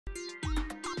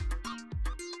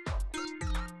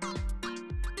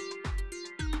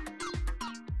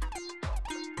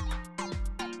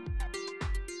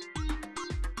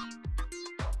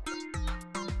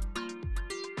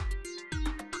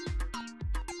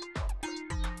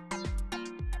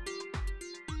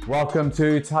Welcome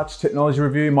to Touch Technology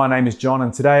Review. My name is John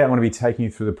and today I'm going to be taking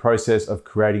you through the process of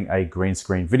creating a green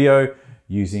screen video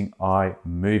using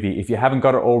iMovie. If you haven't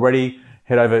got it already,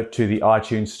 head over to the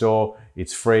iTunes store.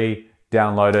 It's free,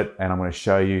 download it, and I'm going to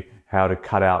show you how to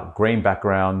cut out green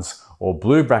backgrounds or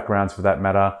blue backgrounds for that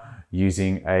matter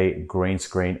using a green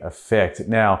screen effect.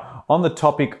 Now, on the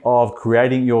topic of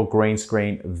creating your green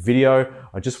screen video,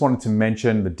 I just wanted to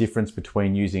mention the difference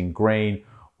between using green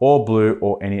or blue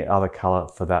or any other color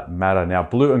for that matter. Now,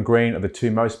 blue and green are the two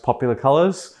most popular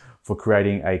colors for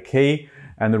creating a key.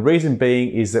 And the reason being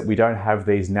is that we don't have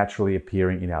these naturally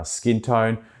appearing in our skin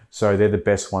tone. So they're the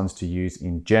best ones to use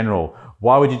in general.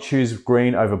 Why would you choose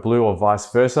green over blue or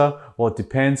vice versa? Well, it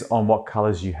depends on what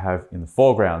colors you have in the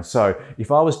foreground. So if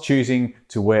I was choosing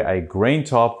to wear a green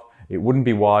top, it wouldn't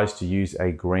be wise to use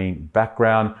a green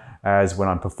background, as when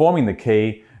I'm performing the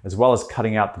key, as well as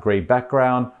cutting out the green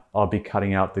background, I'll be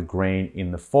cutting out the green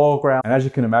in the foreground. And as you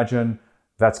can imagine,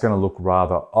 that's going to look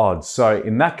rather odd. So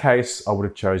in that case, I would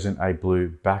have chosen a blue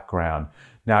background.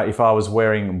 Now, if I was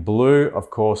wearing blue, of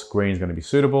course, green is going to be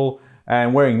suitable.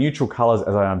 And wearing neutral colors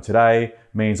as I am today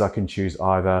means I can choose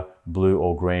either blue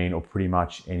or green or pretty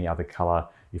much any other color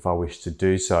if I wish to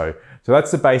do so. So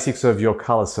that's the basics of your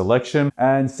color selection.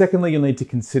 And secondly, you'll need to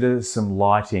consider some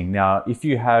lighting. Now, if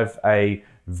you have a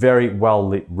very well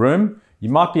lit room, you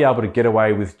might be able to get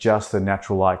away with just the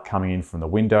natural light coming in from the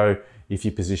window if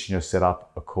you position your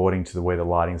setup according to the way the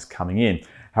lighting is coming in.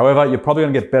 However, you're probably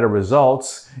going to get better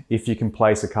results if you can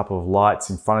place a couple of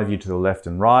lights in front of you to the left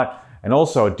and right, and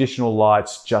also additional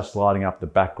lights just lighting up the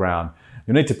background.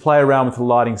 You'll need to play around with the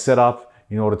lighting setup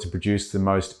in order to produce the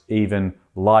most even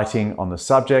lighting on the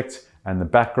subject and the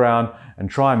background, and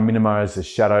try and minimize the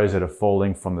shadows that are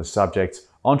falling from the subject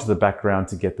onto the background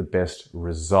to get the best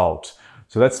result.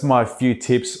 So that's my few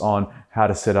tips on how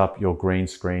to set up your green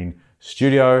screen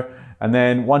studio. And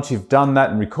then once you've done that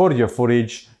and recorded your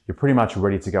footage, you're pretty much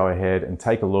ready to go ahead and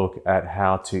take a look at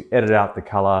how to edit out the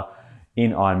color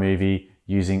in iMovie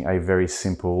using a very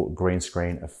simple green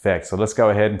screen effect. So let's go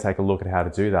ahead and take a look at how to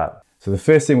do that. So the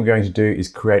first thing we're going to do is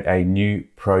create a new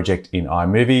project in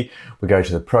iMovie. We go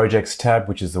to the Projects tab,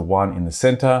 which is the one in the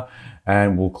center,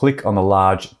 and we'll click on the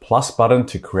large plus button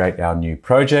to create our new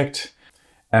project,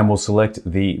 and we'll select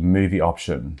the movie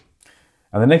option.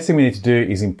 And the next thing we need to do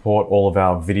is import all of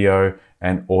our video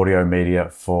and audio media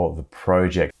for the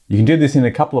project. You can do this in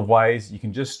a couple of ways. You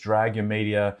can just drag your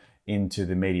media into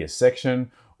the media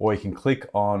section, or you can click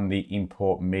on the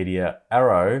import media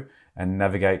arrow and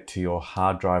navigate to your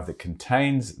hard drive that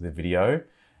contains the video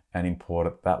and import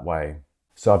it that way.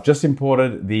 So I've just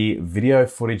imported the video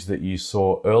footage that you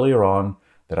saw earlier on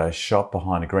that I shot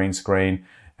behind a green screen,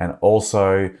 and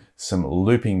also some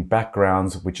looping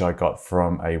backgrounds, which I got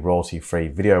from a royalty-free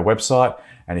video website.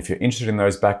 And if you're interested in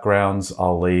those backgrounds,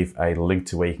 I'll leave a link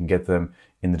to where you can get them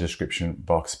in the description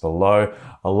box below,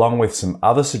 along with some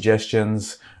other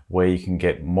suggestions where you can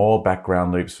get more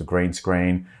background loops for green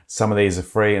screen. Some of these are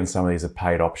free and some of these are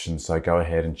paid options. So go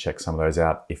ahead and check some of those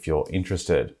out if you're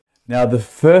interested. Now, the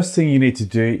first thing you need to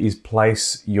do is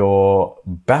place your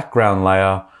background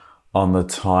layer on the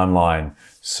timeline.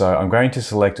 So I'm going to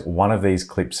select one of these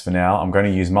clips for now. I'm going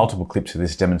to use multiple clips for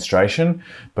this demonstration,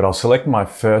 but I'll select my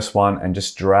first one and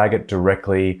just drag it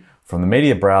directly from the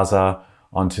media browser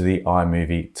onto the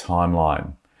iMovie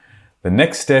timeline. The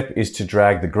next step is to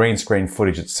drag the green screen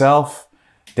footage itself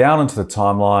down into the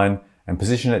timeline and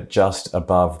position it just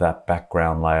above that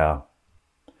background layer.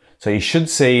 So you should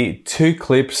see two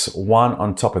clips, one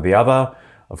on top of the other.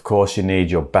 Of course, you need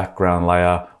your background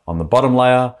layer on the bottom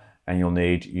layer, and you'll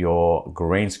need your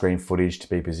green screen footage to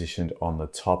be positioned on the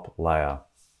top layer.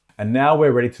 And now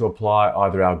we're ready to apply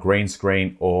either our green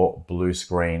screen or blue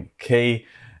screen key.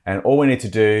 And all we need to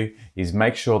do is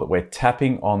make sure that we're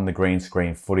tapping on the green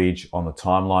screen footage on the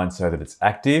timeline so that it's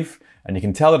active. And you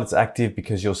can tell that it's active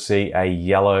because you'll see a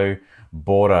yellow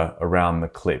border around the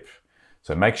clip.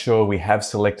 So make sure we have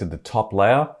selected the top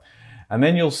layer. And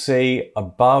then you'll see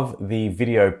above the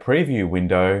video preview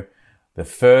window, the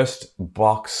first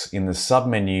box in the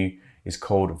submenu is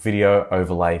called Video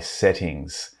Overlay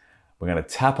Settings. We're going to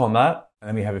tap on that, and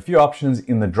then we have a few options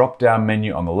in the drop-down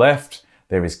menu on the left.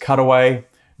 There is Cutaway,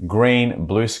 Green,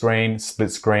 Blue Screen,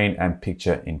 Split Screen, and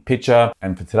Picture in Picture.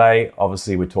 And for today,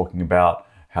 obviously, we're talking about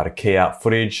how to key out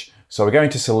footage. So we're going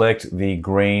to select the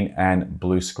Green and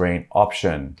Blue Screen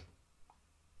option.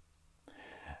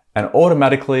 And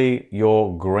automatically,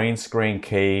 your green screen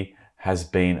key has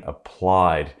been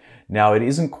applied. Now, it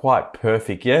isn't quite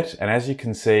perfect yet, and as you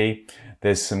can see,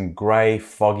 there's some gray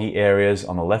foggy areas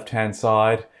on the left-hand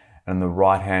side, and and the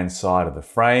right-hand side of the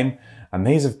frame. And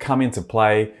these have come into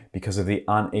play because of the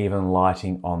uneven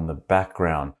lighting on the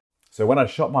background. So when I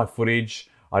shot my footage,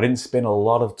 I didn't spend a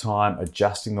lot of time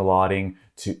adjusting the lighting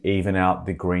to even out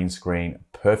the green screen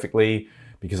perfectly,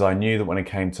 because I knew that when it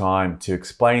came time to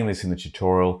explaining this in the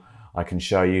tutorial, I can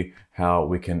show you how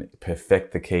we can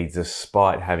perfect the key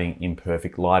despite having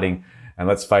imperfect lighting. And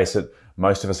let's face it,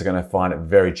 most of us are going to find it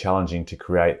very challenging to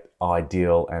create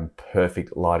ideal and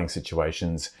perfect lighting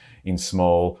situations in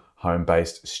small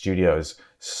home-based studios.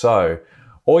 So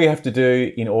all you have to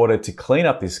do in order to clean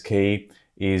up this key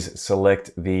is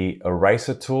select the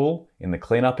eraser tool in the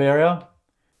cleanup area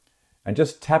and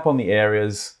just tap on the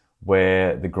areas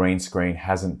where the green screen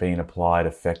hasn't been applied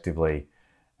effectively.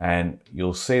 And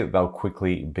you'll see that they'll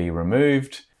quickly be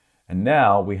removed. And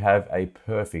now we have a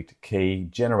perfect key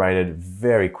generated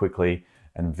very quickly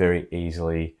and very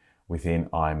easily within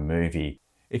iMovie.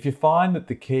 If you find that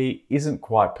the key isn't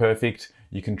quite perfect,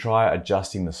 you can try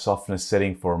adjusting the softness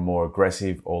setting for a more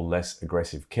aggressive or less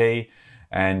aggressive key.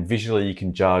 And visually you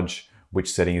can judge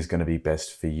which setting is going to be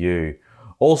best for you.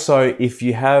 Also, if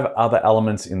you have other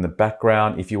elements in the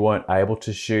background, if you weren't able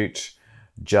to shoot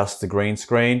just the green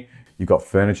screen, you've got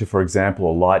furniture, for example,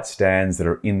 or light stands that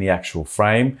are in the actual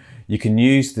frame, you can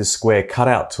use the square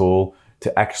cutout tool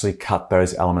to actually cut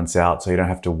those elements out so you don't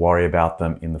have to worry about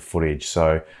them in the footage.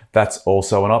 So that's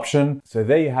also an option. So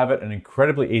there you have it, an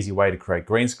incredibly easy way to create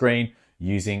green screen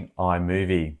using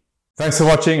iMovie. Thanks for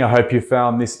watching. I hope you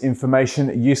found this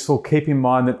information useful. Keep in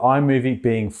mind that iMovie,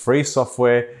 being free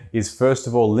software, is first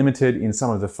of all limited in some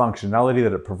of the functionality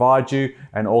that it provides you,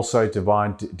 and also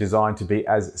designed to be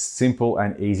as simple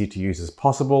and easy to use as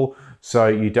possible. So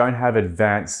you don't have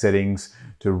advanced settings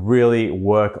to really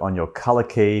work on your color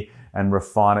key and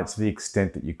refine it to the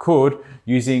extent that you could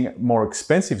using more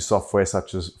expensive software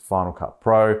such as Final Cut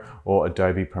Pro or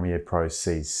Adobe Premiere Pro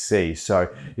CC.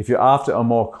 So if you're after a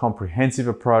more comprehensive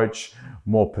approach,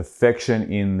 more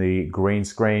perfection in the green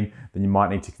screen, then you might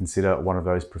need to consider one of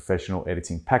those professional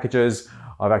editing packages.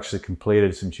 I've actually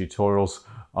completed some tutorials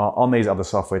on these other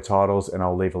software titles, and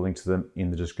I'll leave a link to them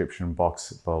in the description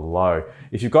box below.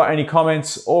 If you've got any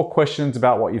comments or questions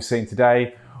about what you've seen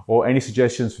today, or any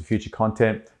suggestions for future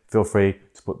content, feel free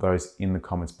to put those in the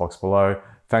comments box below.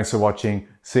 Thanks for watching.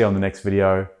 See you on the next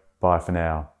video. Bye for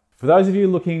now. For those of you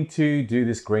looking to do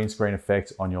this green screen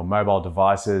effect on your mobile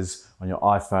devices, on your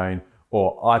iPhone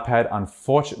or iPad,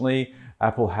 unfortunately,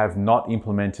 Apple have not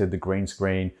implemented the green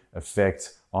screen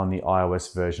effect on the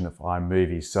iOS version of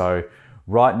iMovie. So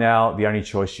right now, the only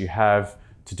choice you have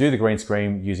to do the green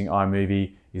screen using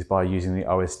iMovie is by using the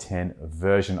OS X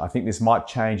version. I think this might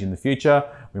change in the future.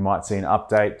 We might see an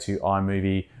update to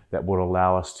iMovie that would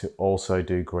allow us to also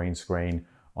do green screen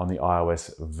on the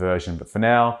iOS version. But for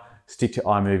now, stick to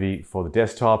iMovie for the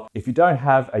desktop. If you don't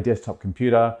have a desktop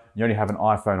computer, you only have an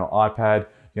iPhone or iPad,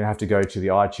 you're gonna have to go to the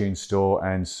iTunes store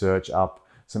and search up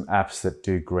some apps that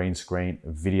do green screen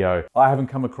video. I haven't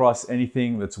come across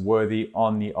anything that's worthy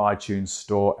on the iTunes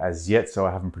store as yet, so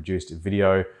I haven't produced a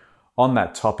video on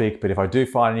that topic. But if I do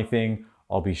find anything,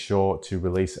 I'll be sure to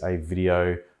release a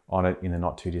video on it in the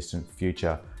not too distant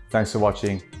future. Thanks for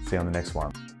watching. See you on the next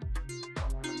one.